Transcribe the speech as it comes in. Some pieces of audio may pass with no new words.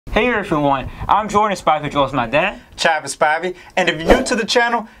Hey everyone, I'm Jordan Spivey, joins my dad, Travis Spivey, and if you're new to the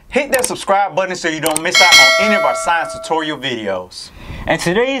channel, hit that subscribe button so you don't miss out on any of our science tutorial videos. In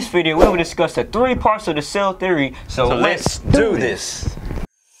today's video, we will discuss the 3 parts of the cell theory, so let's do this.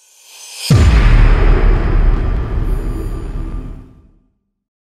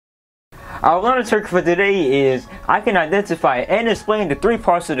 Our learning trick for today is, I can identify and explain the 3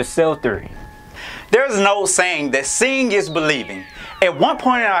 parts of the cell theory. There's an old saying that seeing is believing. At one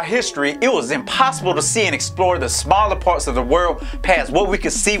point in our history, it was impossible to see and explore the smaller parts of the world past what we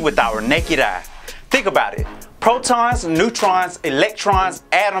could see with our naked eye. Think about it. Protons, neutrons, electrons,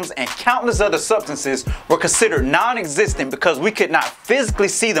 atoms, and countless other substances were considered non-existent because we could not physically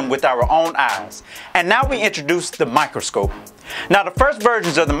see them with our own eyes. And now we introduce the microscope. Now, the first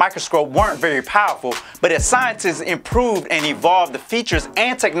versions of the microscope weren't very powerful, but as scientists improved and evolved the features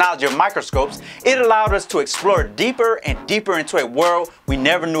and technology of microscopes, it allowed us to explore deeper and deeper into a world we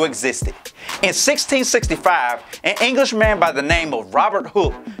never knew existed. In 1665, an Englishman by the name of Robert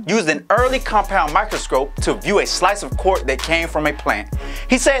Hooke used an early compound microscope to view a slice of cork that came from a plant.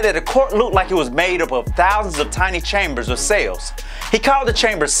 He said that the cork looked like it was made up of thousands of tiny chambers or cells. He called the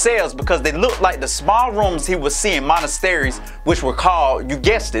chambers cells because they looked like the small rooms he would see in monasteries, which were called, you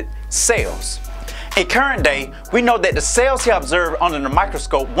guessed it, cells. In current day, we know that the cells he observed under the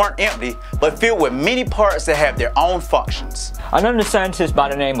microscope weren't empty, but filled with many parts that have their own functions. Another scientist by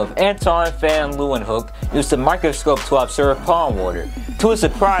the name of Anton Pham used the microscope to observe pond water. To his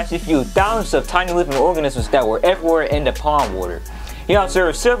surprise, he viewed thousands of tiny living organisms that were everywhere in the pond water. He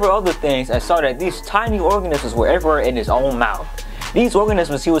observed several other things and saw that these tiny organisms were everywhere in his own mouth. These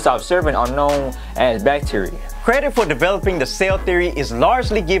organisms he was observing are known as bacteria. Credit for developing the cell theory is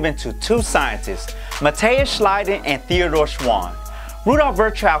largely given to 2 scientists, Matthias Schleiden and Theodor Schwann. Rudolf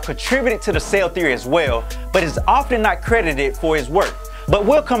Virchow contributed to the cell theory as well, but is often not credited for his work. But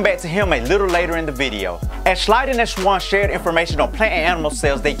we'll come back to him a little later in the video. As Schleiden and Schwann shared information on plant and animal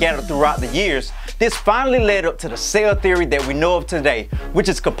cells they gathered throughout the years, this finally led up to the cell theory that we know of today, which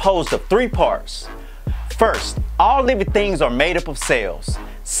is composed of 3 parts. First, all living things are made up of cells.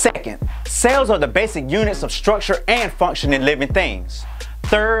 Second, cells are the basic units of structure and function in living things.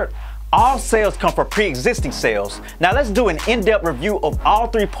 Third, all cells come from pre-existing cells. Now let's do an in-depth review of all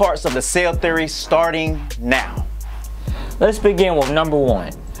 3 parts of the cell theory starting now. Let's begin with number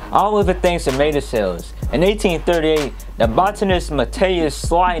 1. All living things are made of cells. In 1838, the botanist Matthias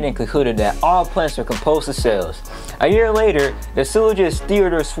Schleiden concluded that all plants are composed of cells. A year later, the zoologist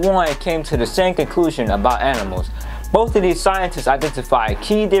Theodor Schwann came to the same conclusion about animals. Both of these scientists identified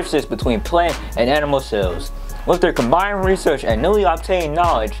key differences between plant and animal cells. With their combined research and newly obtained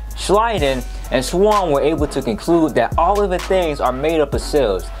knowledge, Schleiden and Schwann were able to conclude that all living things are made up of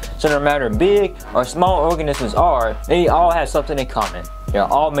cells. So no matter how big or small organisms are, they all have something in common. They're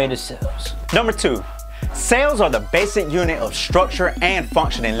all made of cells. Number 2. Cells are the basic unit of structure and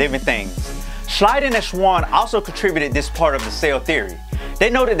function in living things. Schleiden and Schwann also contributed this part of the cell theory. They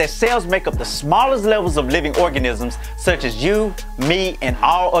noted that cells make up the smallest levels of living organisms such as you, me, and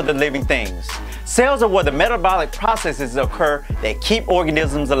all other living things. Cells are where the metabolic processes occur that keep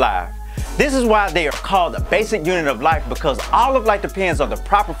organisms alive. This is why they are called the basic unit of life, because all of life depends on the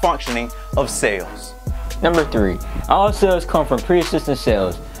proper functioning of cells. Number 3. All cells come from pre-existing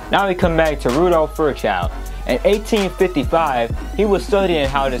cells. Now we come back to Rudolf Virchow. In 1855, he was studying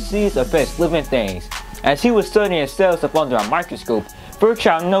how disease affects living things. As he was studying cells up under a microscope,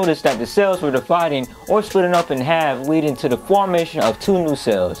 Virchow noticed that the cells were dividing or splitting up in half, leading to the formation of 2 new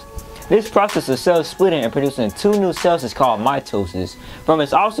cells. This process of cell splitting and producing 2 new cells is called mitosis. From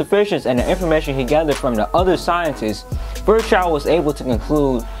his observations and the information he gathered from the other scientists, Virchow was able to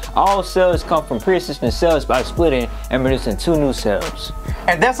conclude all cells come from pre-existing cells by splitting and producing 2 new cells.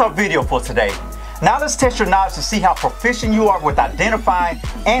 And that's our video for today. Now let's test your knowledge to see how proficient you are with identifying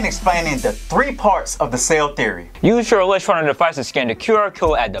and explaining the 3 parts of the cell theory. Use your electronic device to scan the QR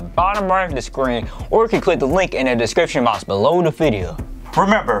code at the bottom right of the screen, or you can click the link in the description box below the video.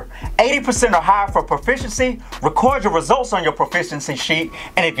 Remember, 80% or higher for proficiency. Record your results on your proficiency sheet,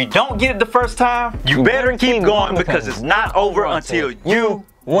 and if you don't get it the first time, you better keep going because it's not over until you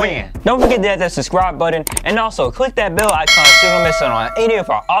win. Don't forget to hit that subscribe button and also click that bell icon so you don't miss out on any of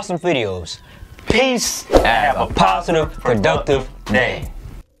our awesome videos. Peace and have a positive, productive day.